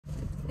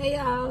Hey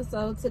y'all,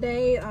 so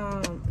today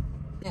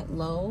at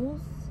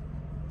Lowe's,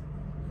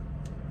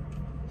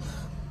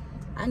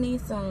 I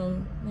need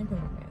some, let me put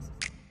my mask.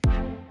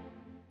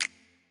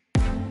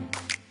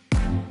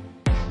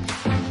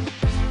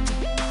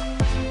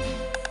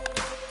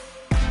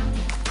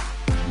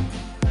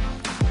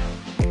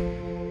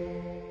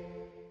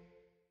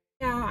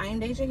 Y'all, I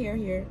am Deja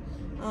here.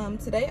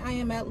 Today I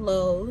am at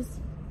Lowe's.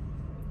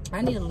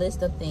 I need a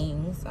list of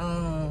things.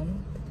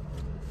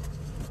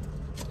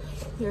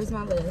 Here's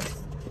my list.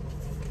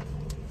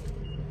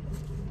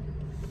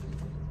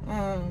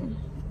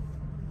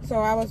 So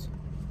I was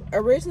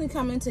originally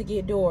coming to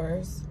get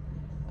doors,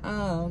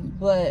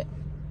 but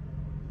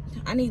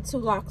I need 2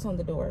 locks on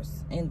the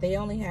doors, and they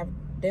only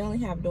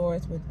have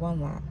doors with 1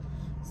 lock.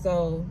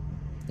 So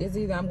it's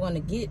either I'm going to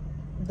get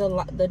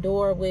the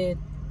door with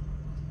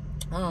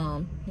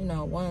you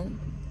know, 1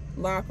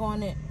 lock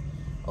on it,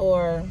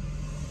 or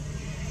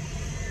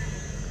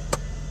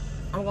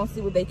I'm gonna see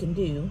what they can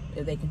do,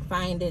 if they can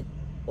find it,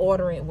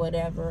 order it,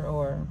 whatever,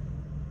 or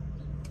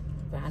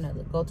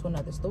go to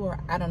another store.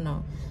 I don't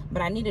know,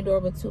 but I need a door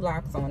with 2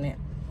 locks on it.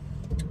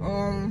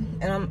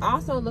 And I'm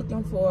also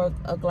looking for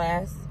a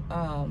glass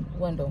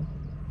window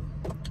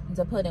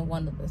to put in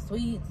one of the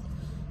suites.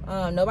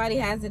 Nobody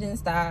has it in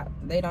stock.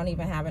 They don't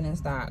even have it in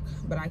stock,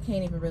 but I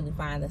can't even really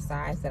find the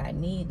size that I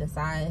need.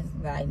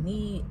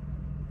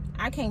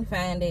 I can't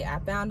find it. I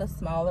found a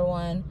smaller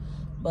one,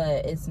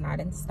 but it's not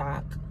in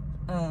stock.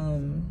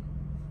 And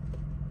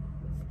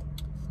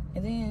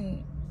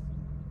then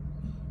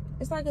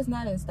it's like it's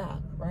not in stock,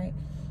 right?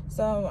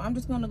 So I'm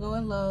just gonna go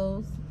in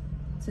Lowe's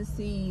to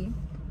see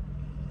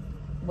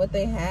what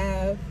they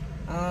have.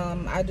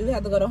 I do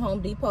have to go to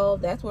Home Depot.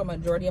 That's where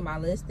majority of my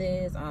list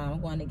is.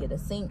 I'm going to get a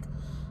sink.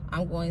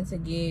 I'm going to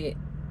get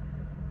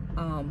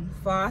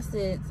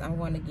faucets. I'm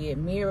going to get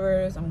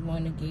mirrors. I'm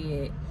going to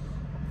get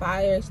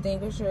fire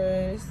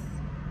extinguishers.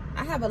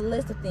 I have a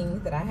list of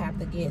things that I have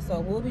to get,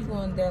 so we'll be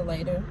going there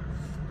later.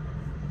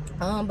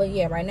 But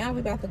yeah, right now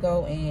we're about to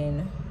go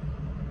in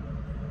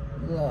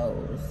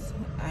Lowe's.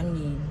 I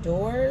need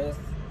doors,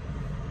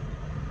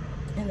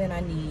 and then I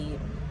need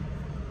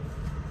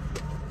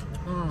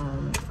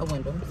a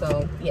window.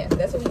 So yeah,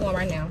 that's what we want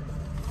right now.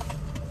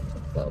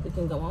 So we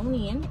can go on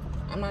in.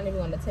 I'm not even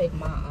going to take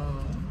my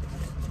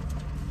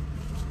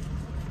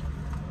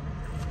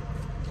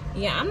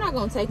yeah, I'm not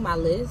going to take my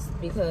list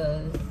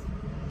because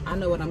I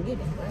know what I'm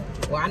getting,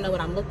 right? Well, I know what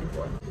I'm looking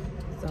for.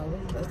 So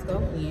let's go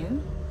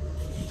in.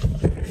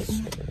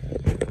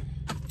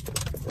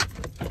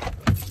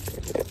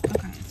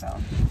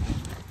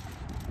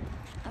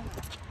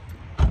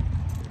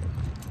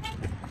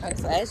 Okay,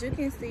 so as you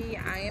can see,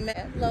 I am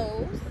at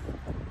Lowe's.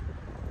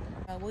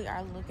 We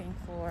are looking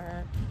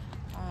for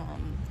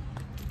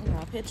you know,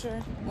 a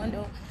picture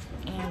window,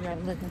 and we're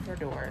looking for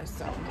doors.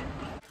 So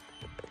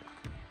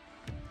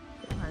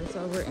alright,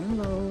 so we're in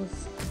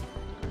Lowe's.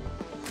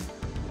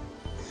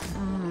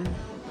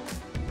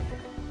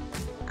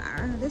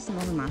 This is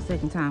only my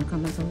 2nd time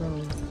coming to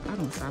Lowe's. I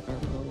don't shop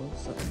at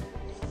Lowe's, so.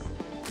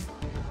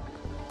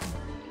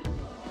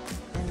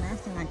 And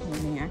last time I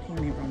came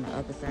in from the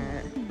other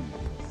side.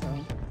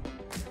 So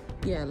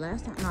yeah,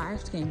 last time, no, I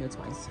actually came here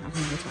twice.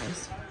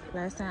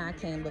 Last time I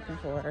came looking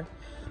for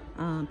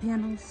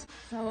panels.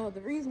 So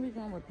the reason we're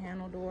going with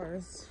panel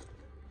doors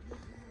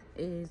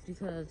is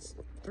because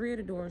 3 of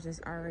the doors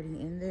is already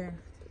in there.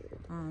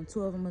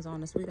 2 of them is on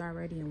the suite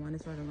already, and 1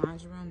 is for the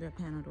laundry room. They're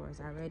panel doors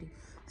already,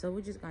 so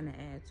we're just gonna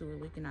add to it.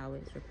 We can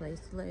always replace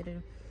it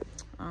later.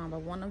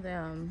 But one of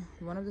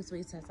the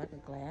suites has like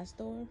a glass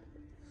door,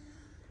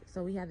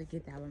 so we had to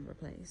get that one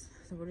replaced.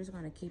 So we're just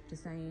gonna keep the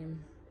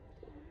same.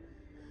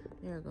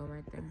 There we go,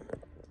 right there,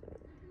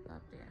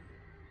 up there,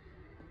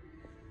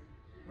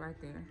 right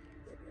there.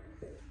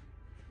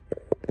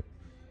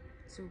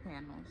 2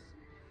 panels,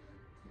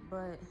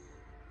 but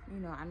you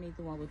know, I need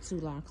the one with 2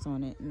 locks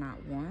on it,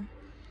 not 1.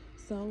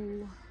 So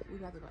we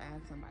got to go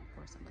ask somebody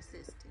for some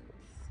assistance,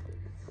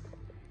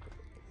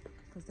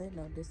 because they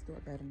know this store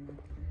better than me.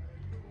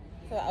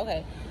 So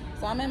okay,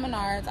 so I'm in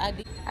Menards.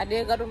 I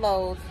did go to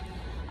Lowe's.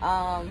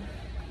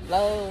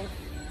 Lowe's,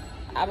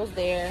 I was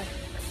there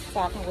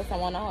talking with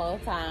someone the whole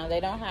time. They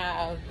don't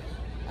have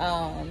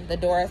the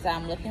doors that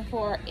I'm looking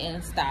for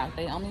in stock.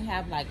 They only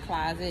have like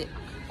closet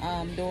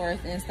doors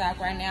in stock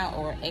right now,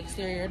 or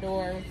exterior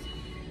doors.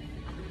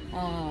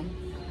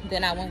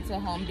 Then I went to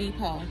Home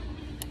Depot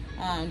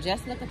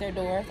just look at their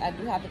doors. I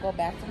do have to go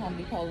back to Home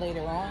Depot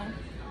later on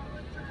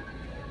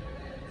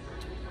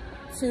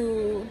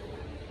to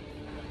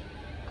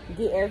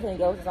get everything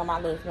else that's on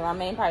my list. But my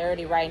main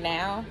priority right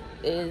now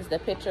is the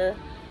picture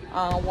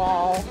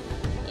wall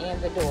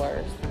and the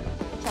doors.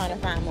 I'm trying to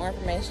find more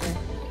information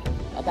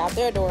about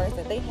their doors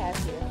that they have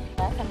here.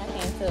 Last time I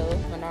came to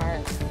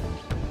Menards,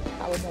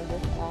 I was in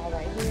this aisle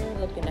right here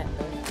looking at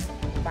the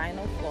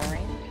vinyl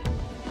flooring.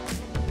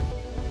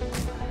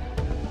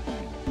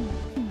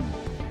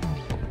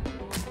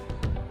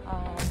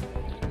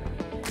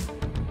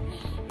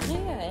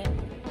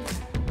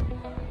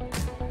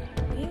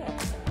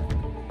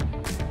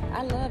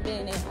 I love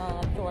being in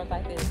stores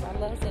like this. I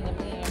love seeing them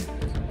in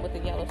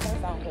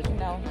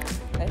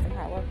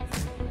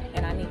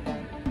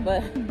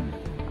but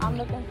I'm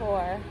looking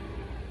for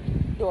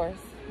doors.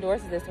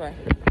 Doors is this way.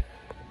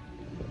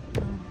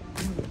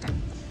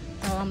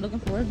 So I'm looking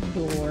for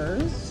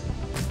doors.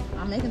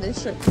 I'm making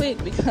this trip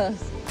quick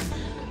because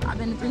I've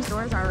been to 3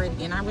 stores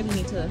already, and I really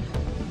need to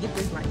get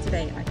this right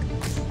today. Like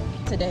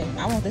today,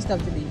 I want this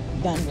stuff to be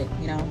done with.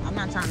 You know, I'm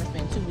not trying to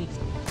spend 2 weeks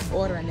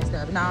ordering this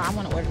stuff. No, I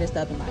want to order this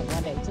stuff in like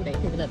 1 day, 2 days,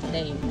 pick it up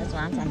today. That's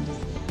why I'm trying to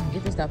just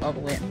get this stuff over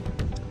with.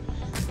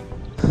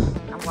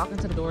 I'm walking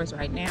to the doors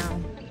right now.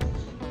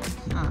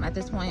 At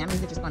this point, I'm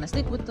either just going to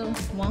stick with the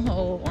 1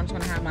 hole, or I'm just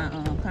going to have my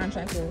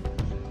contractor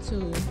to,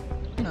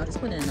 you know, just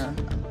put in a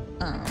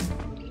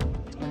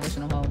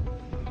additional hole.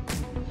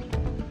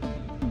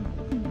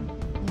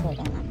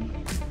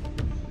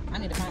 I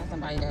need to find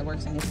somebody that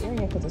works in this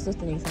area because the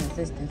sister needs some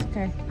assistance,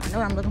 okay? I know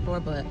what I'm looking for,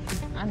 but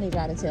I need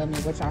y'all to tell me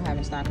what y'all have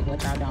in stock and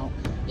what y'all don't.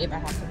 If I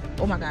have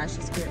to, oh my gosh,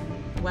 she's scared.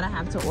 What I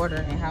have to order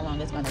and how long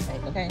it's going to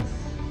take, okay?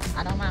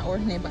 I don't mind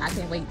ordering it, but I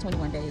can't wait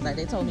 21 days. Like,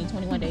 they told me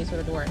 21 days for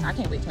the doors. I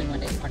can't wait 21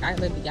 days. Like, I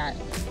literally got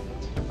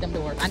them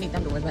doors. I need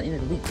them doors by the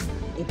end of the week.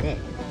 If that,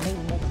 maybe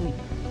next week.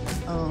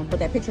 But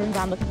that picture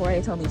I'm looking for,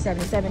 they told me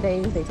 77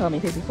 days. They told me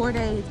 54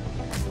 days.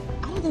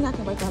 I don't think I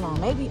can wait that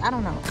long. Maybe, I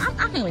don't know.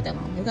 I can't wait that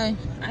long, okay?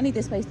 I need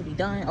this place to be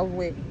done, over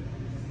with.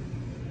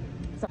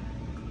 So,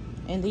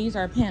 and these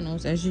are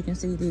panels. As you can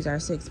see, these are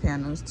 6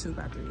 panels,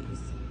 2x3s.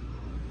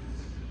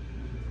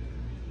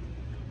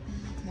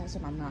 That's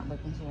what I'm not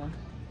looking for.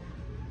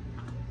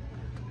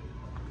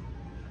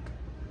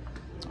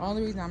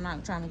 Only reason I'm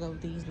not trying to go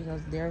with these because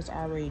there's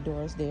already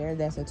doors there.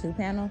 That's a 2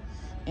 panel,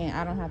 and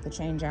I don't have to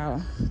change out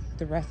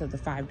the rest of the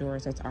 5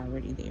 doors that's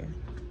already there.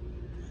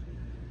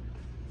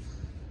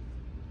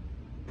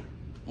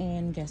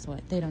 And guess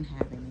what? They don't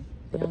have any.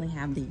 They only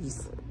have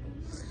these.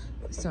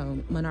 So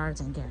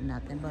Menards ain't got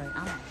nothing. But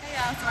I'm hey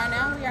y'all. So right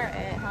now we are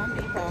at Home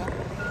Depot.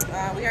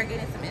 We are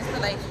getting some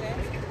installation.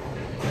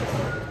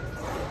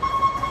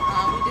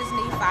 We just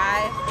need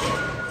 5.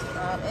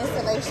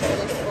 Installation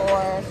is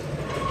for.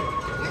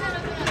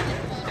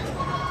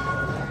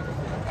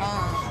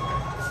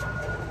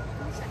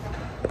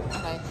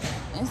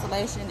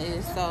 Installation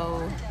is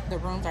so the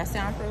rooms are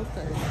soundproof,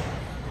 because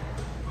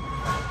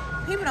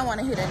people don't want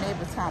to hear their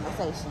neighbor's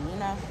conversation, you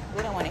know?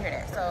 We don't want to hear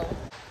that. So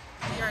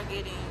we are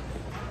getting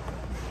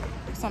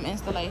some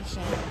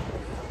installation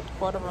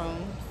for the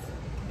rooms.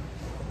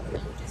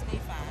 And we just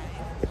need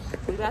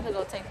 5. We about to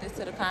go take this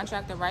to the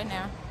contractor right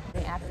now.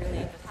 And after we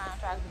leave the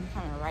contractor,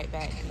 we're coming right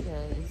back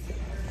because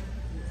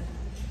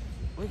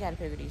we got to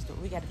figure these doors.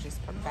 We got to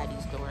just buy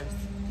these doors.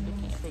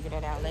 We can't figure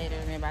that out later.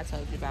 Remember I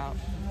told you about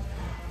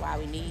why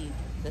we need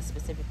the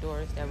specific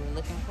doors that we're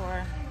looking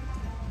for.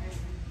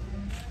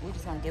 We're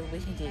just gonna get what we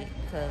can get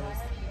because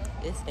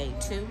it's day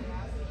 2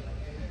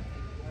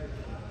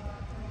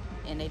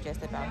 and they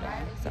just about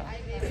done. So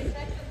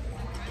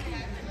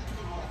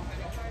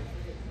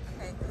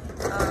okay,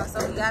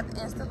 so we got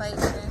the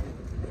installation.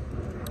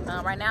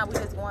 Right now we're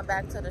just going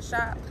back to the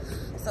shop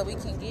so we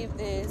can give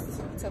this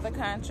to the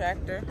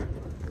contractor.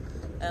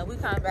 We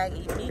come back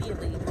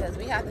immediately because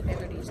we have to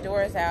figure these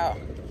doors out.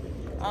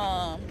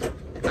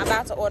 I'm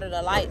about to order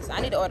the lights. I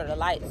need to order the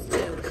lights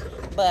too,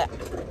 but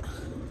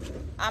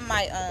I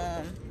might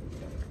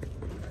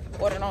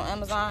order it on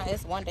Amazon.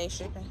 It's 1-day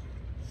shipping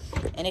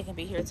and it can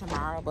be here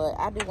tomorrow, but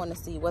I do want to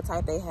see what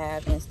type they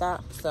have in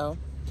stock. So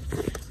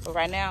but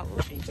right now I'm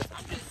just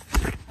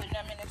putting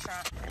them in the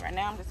trunk. Right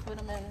now I'm just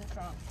putting them in the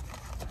trunk.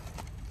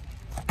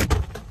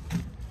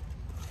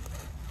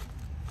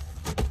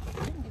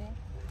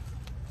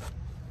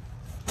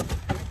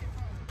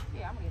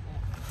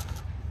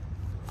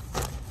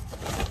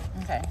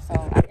 Okay, so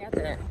I got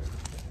that.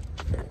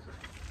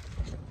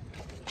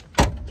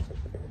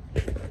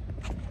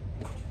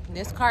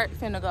 This cart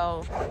finna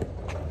go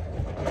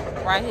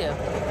right here.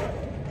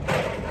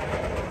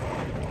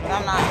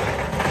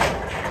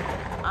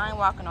 I ain't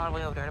walking all the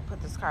way over there to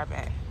put this cart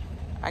back.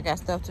 I got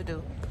stuff to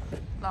do.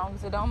 As long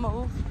as it don't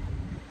move,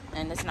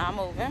 and it's not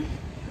moving.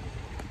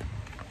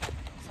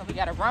 So we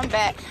gotta run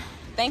back.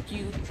 Thank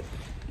you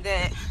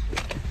that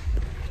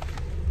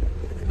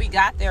we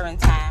got there in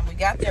time. We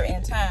got there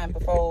in time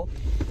before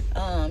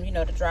you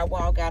know, the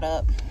drywall got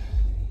up.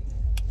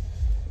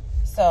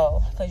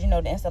 So because you know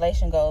the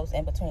installation goes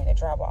in between the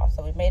drywall,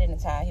 so we made it in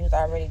time. He was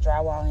already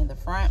drywalling the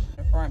front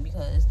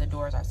because the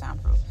doors are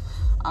soundproof.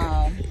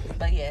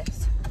 But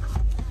yes,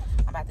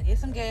 I'm about to get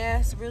some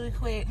gas really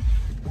quick,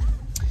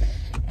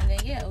 and then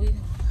yeah, we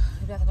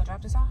have to go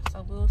drop this off.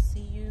 So we'll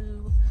see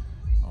you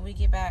when we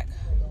get back.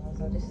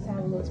 So this is how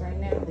it looks right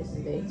now. This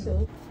is day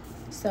 2.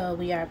 So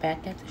we are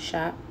back at the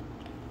shop.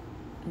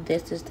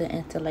 This is the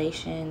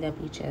installation that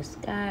we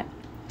just got.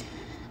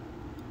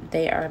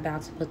 They are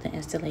about to put the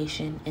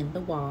installation in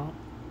the wall.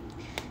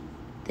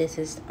 This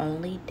is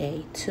only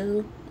day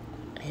 2.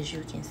 As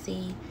you can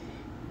see,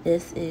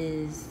 this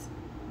is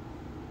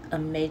a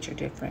major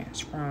difference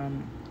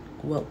from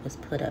what was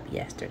put up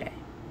yesterday.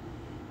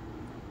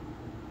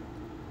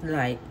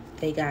 Like,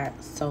 they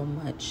got so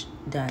much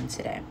done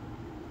today.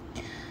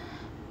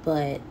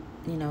 But,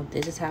 you know,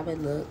 this is how it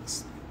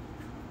looks.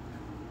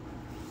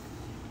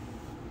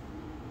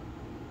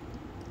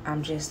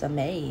 I'm just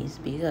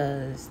amazed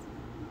because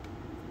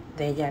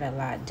they got a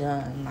lot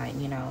done. Like,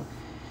 you know,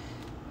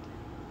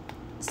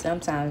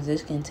 sometimes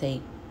this can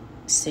take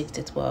 6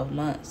 to 12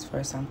 months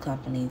for some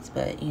companies,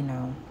 but you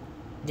know,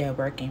 they're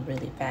working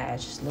really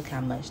fast. Just look how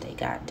much they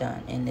got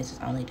done, and this is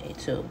only day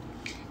 2,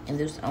 and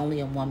this is only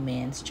a one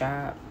man's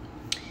job,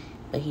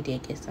 but he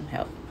did get some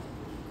help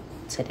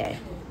today.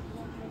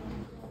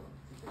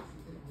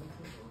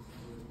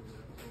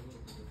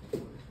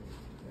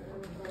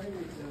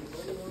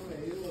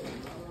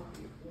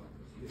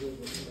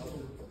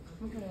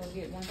 I'm gonna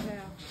get one towel.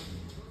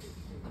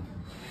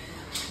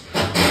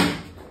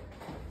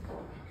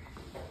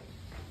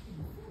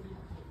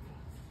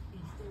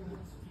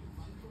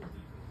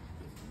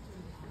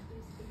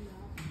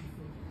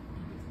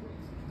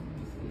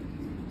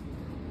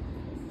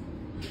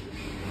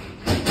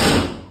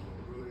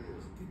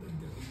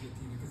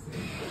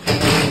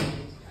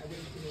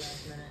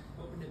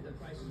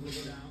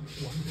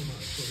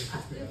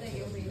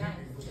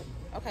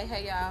 Okay,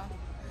 hey y'all.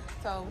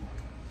 So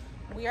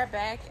we are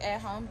back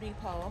at Home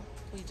Depot.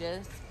 We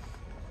just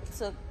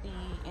took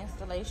the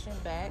installation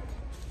back.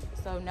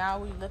 So now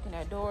we're looking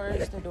at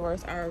doors. The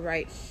doors are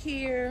right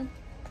here.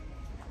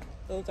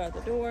 Those are the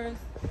doors.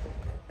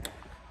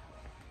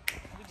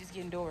 We just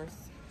getting doors.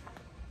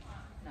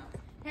 No.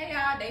 Hey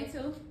y'all, day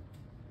 2.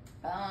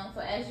 So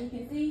as you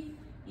can see,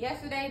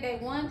 yesterday, day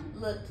 1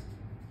 looked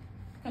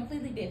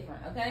completely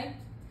different, okay?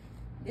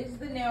 This is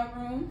the nail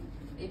room.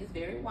 It is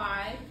very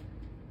wide.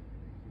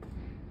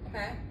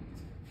 Okay,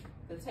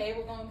 the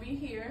table gonna be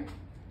here.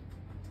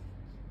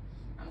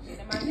 I'm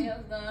getting my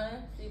nails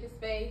done. See the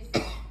space.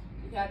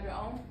 You have your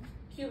own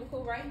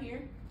cuticle right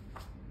here.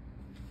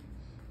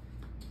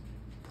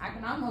 I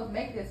can almost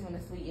make this one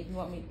a suite if you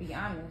want me to be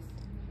honest,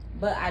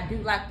 but I do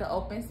like the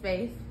open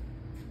space.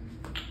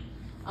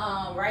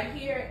 Right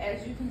here,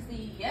 as you can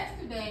see,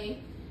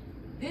 yesterday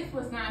this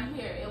was not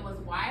here. It was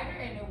wider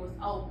and it was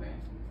open.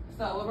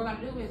 So what we're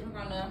gonna do is we're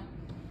gonna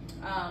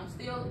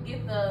still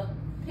get the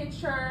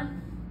picture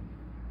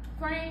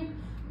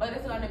frame, but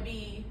it's gonna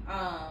be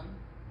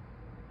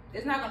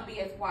it's not gonna be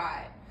as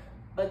wide.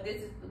 But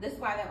this is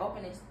why the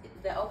opening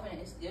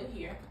is still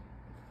here.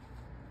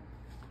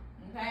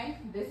 Okay,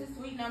 this is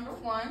suite number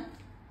 1.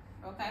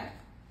 Okay,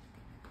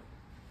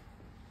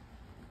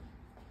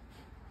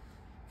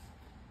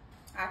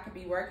 I could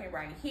be working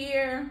right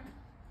here,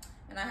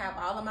 and I have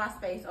all of my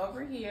space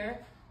over here,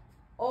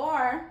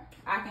 or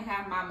I can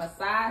have my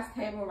massage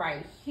table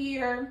right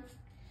here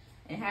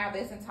and have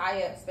this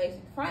entire space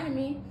in front of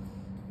me.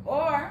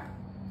 Or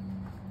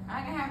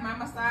I can have my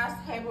massage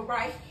table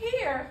right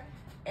here,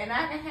 and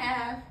I can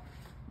have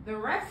the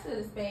rest of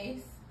the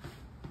space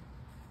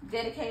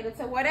dedicated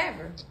to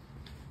whatever.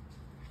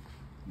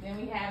 Then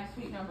we have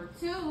suite number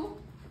 2.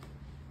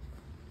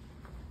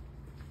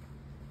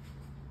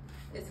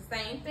 It's the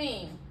same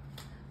thing.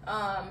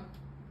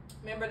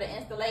 Remember the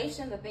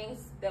installation, the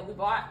things that we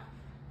bought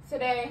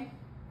today?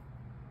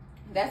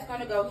 That's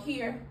gonna go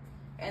here,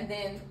 and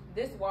then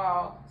this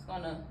wall is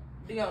gonna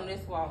be on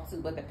this wall too,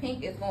 but the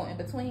pink is going in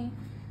between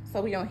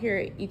so we don't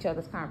hear each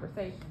other's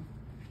conversation.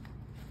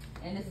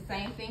 And it's the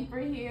same thing for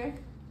here.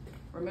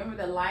 Remember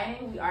the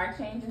lighting, we are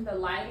changing the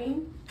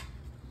lighting.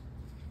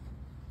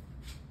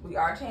 We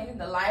are changing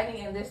the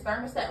lighting, and this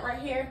thermostat right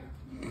here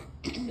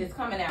is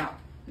coming out.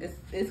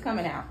 It's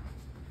coming out.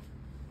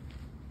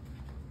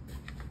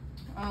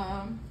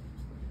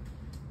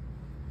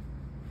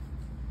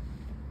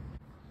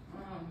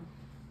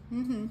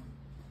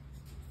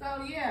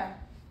 So yeah,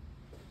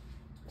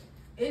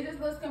 it just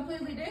looks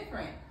completely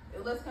different.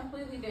 It looks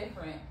completely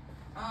different.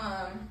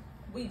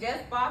 We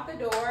just bought the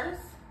doors.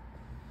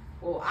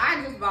 Well,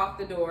 I just bought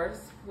the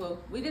doors. Well,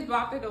 we just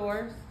bought the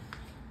doors.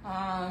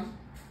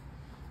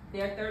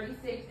 They're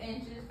 36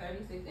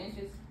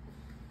 inches.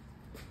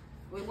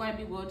 We want to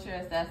be wheelchair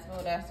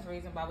accessible. That's the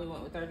reason why we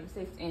went with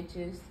 36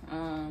 inches.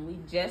 We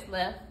just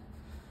left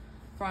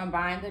from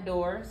buying the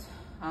doors.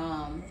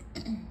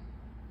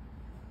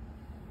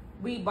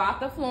 We bought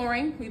the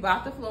flooring. We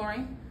bought the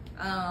flooring.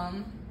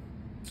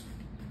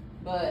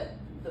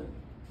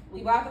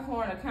 We bought the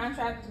flooring. The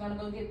contractor's gonna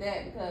go get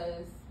that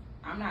because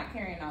I'm not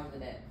carrying all of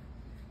that.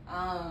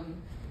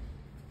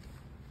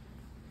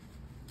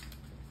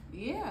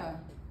 Yeah.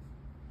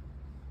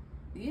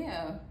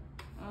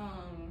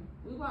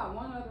 We bought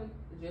one other,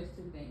 just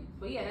 2 things.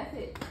 But yeah, that's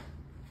it.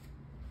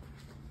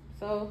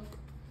 So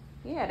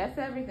yeah, that's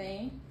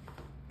everything.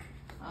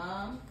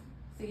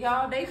 See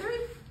y'all day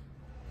 3.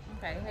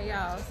 Okay, hey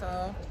y'all.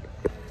 So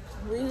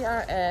we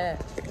are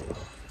at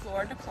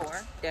Floor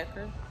Decor.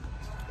 Decor.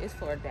 It's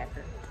Floor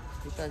Decor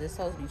because it's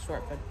supposed to be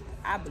short for,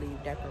 I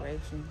believe,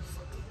 decorations.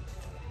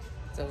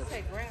 So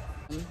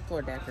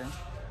Floor Decor.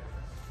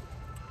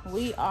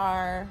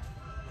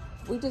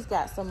 We just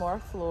got some more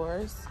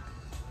floors.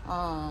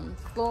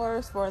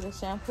 Floors for the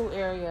shampoo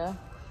area,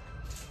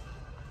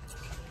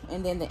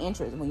 and then the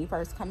entrance when you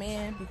first come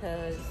in,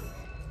 because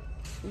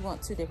we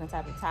want 2 different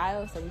types of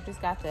tiles. So we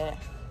just got that.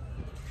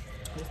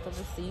 Just the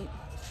receipt.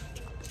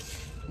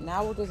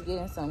 Now we're just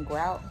getting some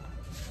grout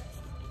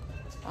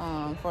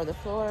for the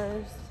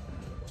floors.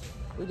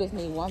 We just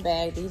need one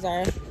bag. These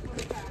are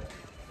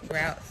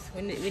grouts.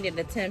 We need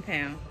a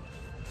 10-pound.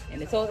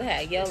 And it's supposed to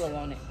have yellow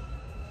on it.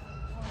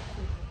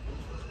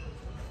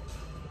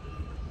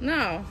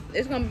 No,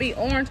 it's gonna be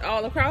orange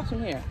all across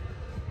from here.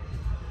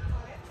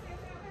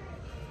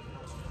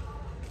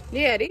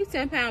 Yeah, these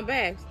 10-pound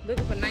bags.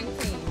 Looking for 19.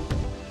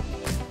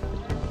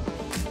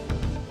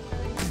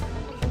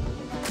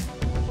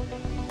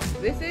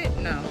 This it?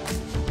 No.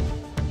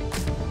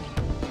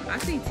 I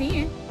see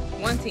 10.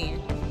 110.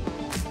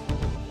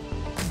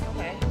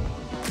 Okay.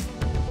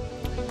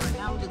 Right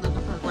now we're just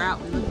looking for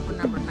grout. We're looking for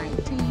number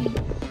 19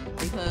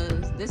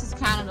 because this is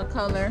kind of the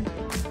color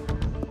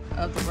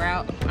of the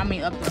grout. I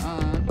mean, of the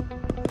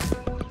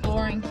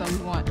flooring. So we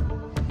want,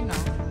 you know.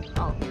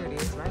 Oh, here it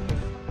is, right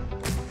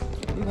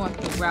here. We want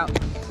the grout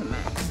to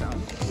match. So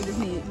we just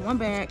need one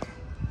bag.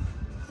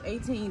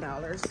 It's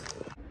 $18.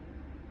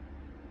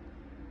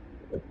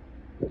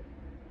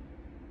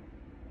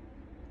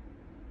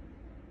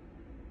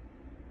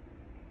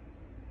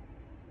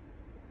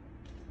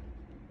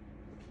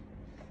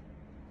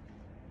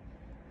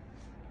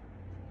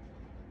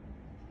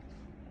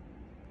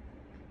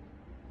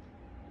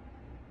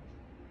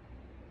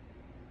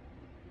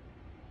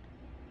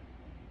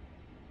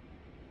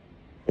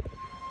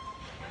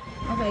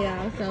 Okay,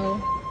 y'all,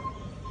 so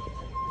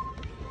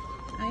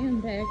I am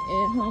back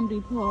at Home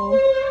Depot.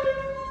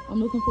 I'm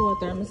looking for a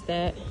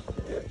thermostat.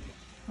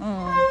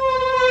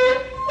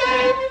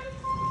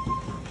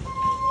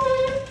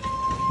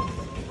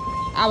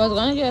 I was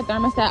gonna get a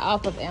thermostat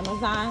off of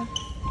Amazon,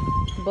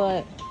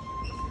 but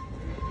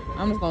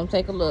I'm just gonna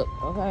take a look,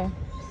 okay?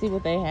 See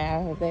what they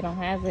have. If they don't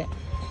have it,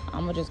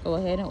 I'm gonna just go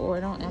ahead and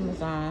order it on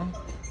Amazon.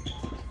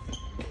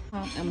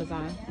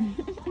 Amazon.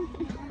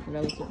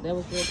 that was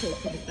real quick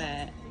to the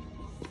side.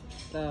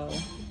 So,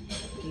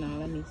 no,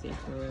 let me see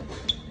for it.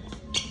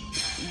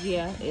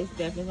 Yeah, it's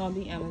definitely gonna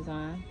be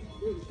Amazon.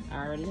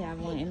 I already have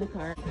one in the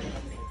cart.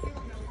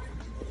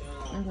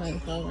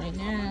 Okay, so right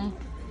now,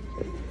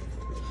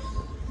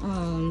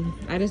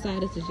 I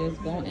decided to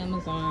just go on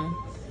Amazon.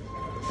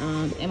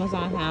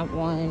 Amazon have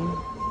one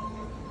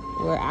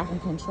where I can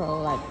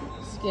control, like,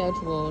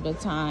 schedule the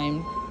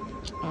time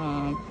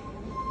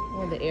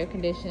when the air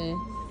conditioning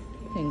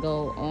can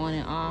go on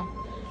and off.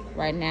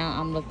 Right now,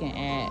 I'm looking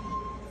at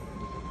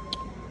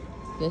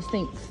the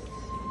sinks.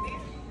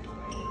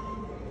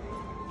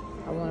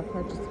 I want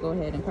to go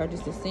ahead and purchase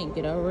the sink,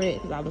 get over it,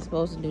 because I was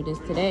supposed to do this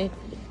today,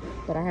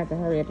 but I have to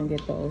hurry up and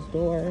get those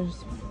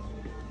doors.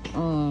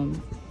 I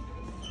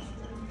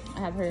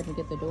have to hurry up and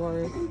get the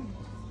doors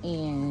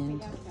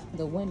and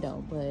the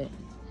window, but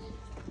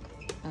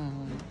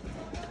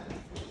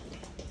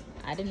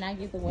I did not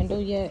get the window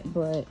yet,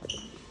 but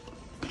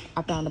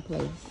I found a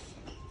place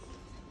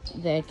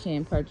that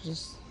can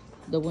purchase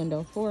the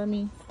window for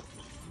me.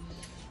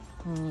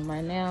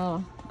 Right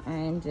now,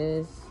 I'm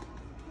just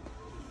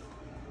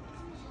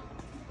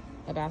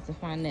about to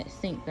find that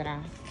sink that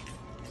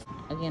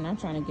again, I'm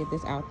trying to get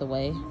this out the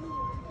way.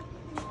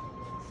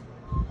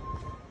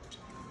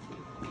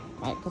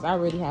 Like, because I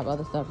already have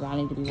other stuff that I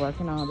need to be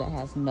working on that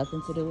has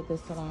nothing to do with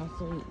this salon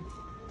suite.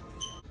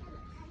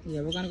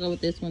 Yeah, we're going to go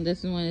with this one.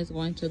 This one is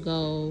going to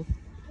go...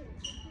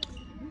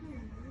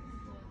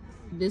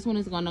 This one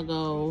is going to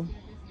go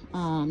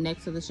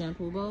next to the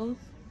shampoo bowls.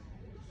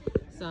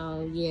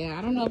 So, yeah,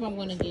 I don't know if I'm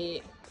going to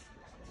get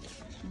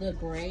the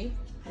gray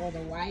or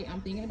the white.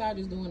 I'm thinking about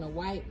just doing a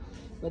white.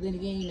 But then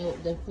again, you know,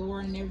 the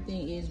flooring and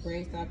everything is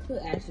gray. So I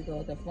could actually go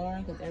with the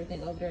flooring because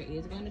everything over there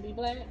is going to be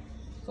black.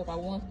 So if I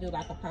want to do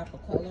like a pop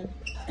of color,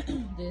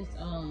 this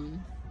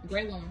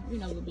gray one, you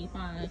know, would be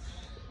fine.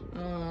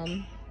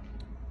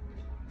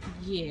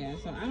 Yeah,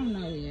 so I don't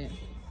know yet.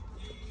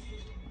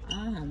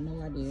 I have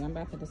no idea. I'm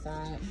about to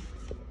decide,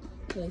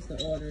 place the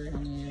order,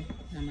 and then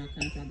have my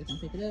contractor come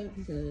pick it up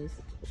because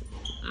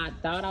I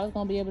thought I was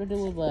gonna be able to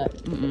do it, but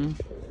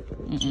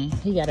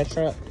he got a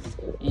truck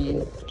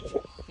and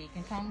he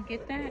can come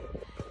get that.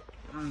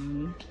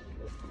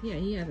 Yeah,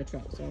 he has a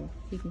truck, so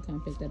he can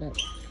come pick that up.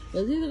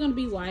 But it's either gonna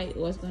be white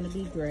or it's gonna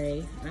be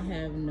gray. I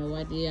have no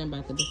idea. I'm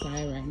about to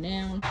decide right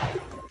now.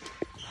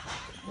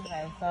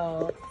 Okay,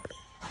 so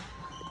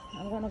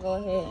I'm gonna go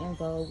ahead and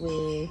go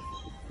with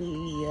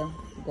the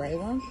gray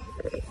one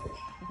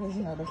because,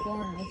 you know, the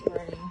flooring is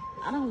gray.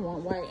 I don't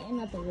want white. Ain't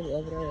nothing really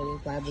over there that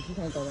is white, but you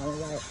can't go wrong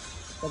with white.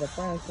 So the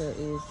furniture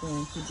is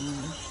going to be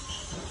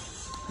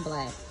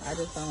black. I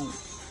just don't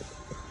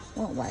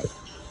want white.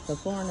 The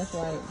flooring is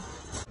white.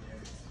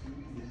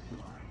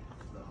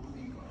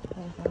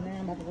 Okay, so now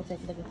I'm about to go take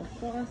a look at the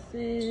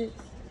faucets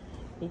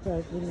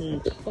because we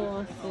need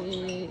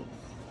faucets.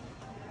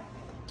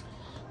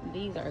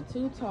 These are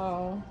too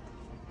tall.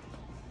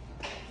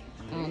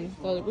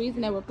 So the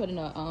reason that we're putting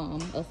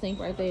a sink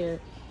right there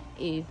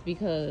is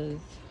because,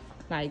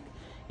 like,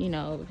 you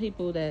know,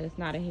 people that's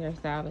not a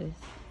hairstylist,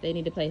 they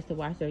need a place to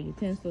wash their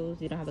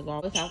utensils. You don't have to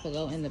always have to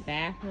go in the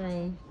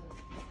bathroom.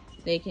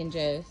 They can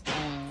just,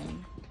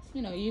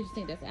 you know, use a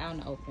sink that's out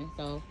in the open.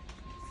 So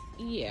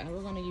yeah,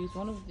 we're gonna use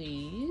one of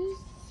these.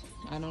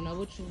 I don't know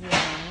which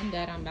one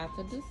that I'm about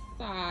to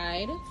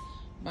decide,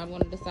 But I'm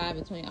going to decide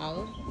between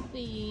all of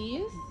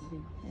these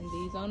and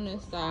these on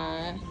this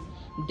side.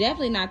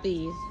 Definitely not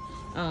these,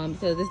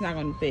 because it's not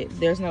going to fit.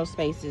 There's no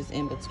spaces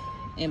in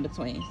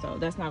between, so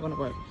that's not going to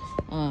work.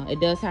 It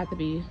does have to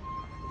be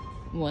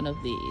one of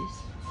these,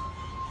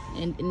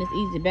 and it's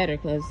easy better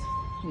because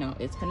you know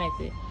it's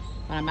connected.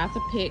 But I'm about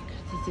to pick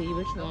to see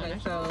which one.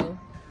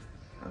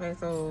 Okay,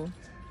 so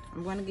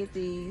I'm going to get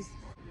these.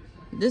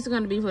 This is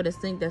going to be for the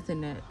sink that's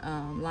in the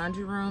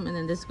laundry room, and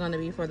then this is going to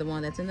be for the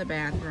one that's in the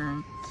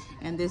bathroom,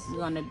 and this is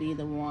going to be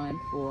the one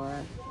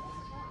for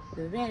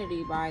the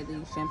vanity by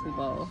the shampoo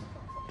bowl.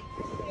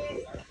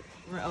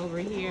 We're over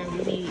here.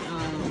 We need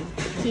a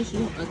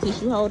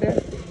tissue holder.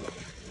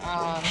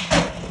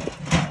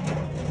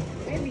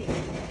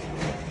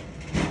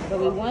 So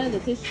we wanted the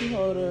tissue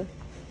holder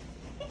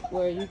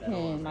where you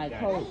can like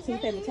hold 2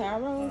 paper towel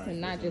rolls and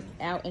not just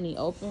out in the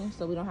open,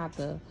 so we don't have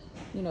to,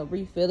 you know,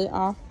 refill it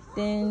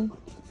often.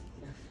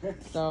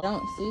 So I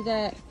don't see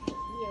that,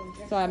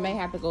 so I may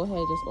have to go ahead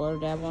and just order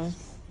that one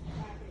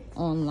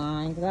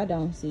online because I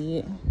don't see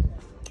it.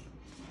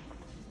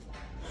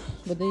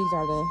 But these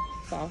are the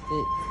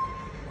faucets,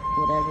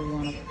 whatever you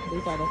want to.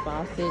 These are the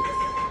faucets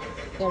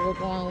that we're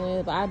going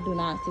with, but I do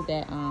not see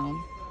that.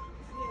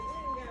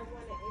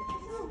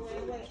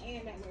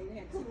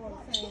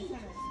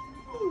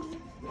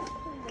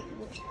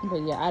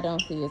 But yeah, I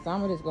don't see it, so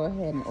I'm gonna just go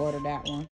ahead and order that one.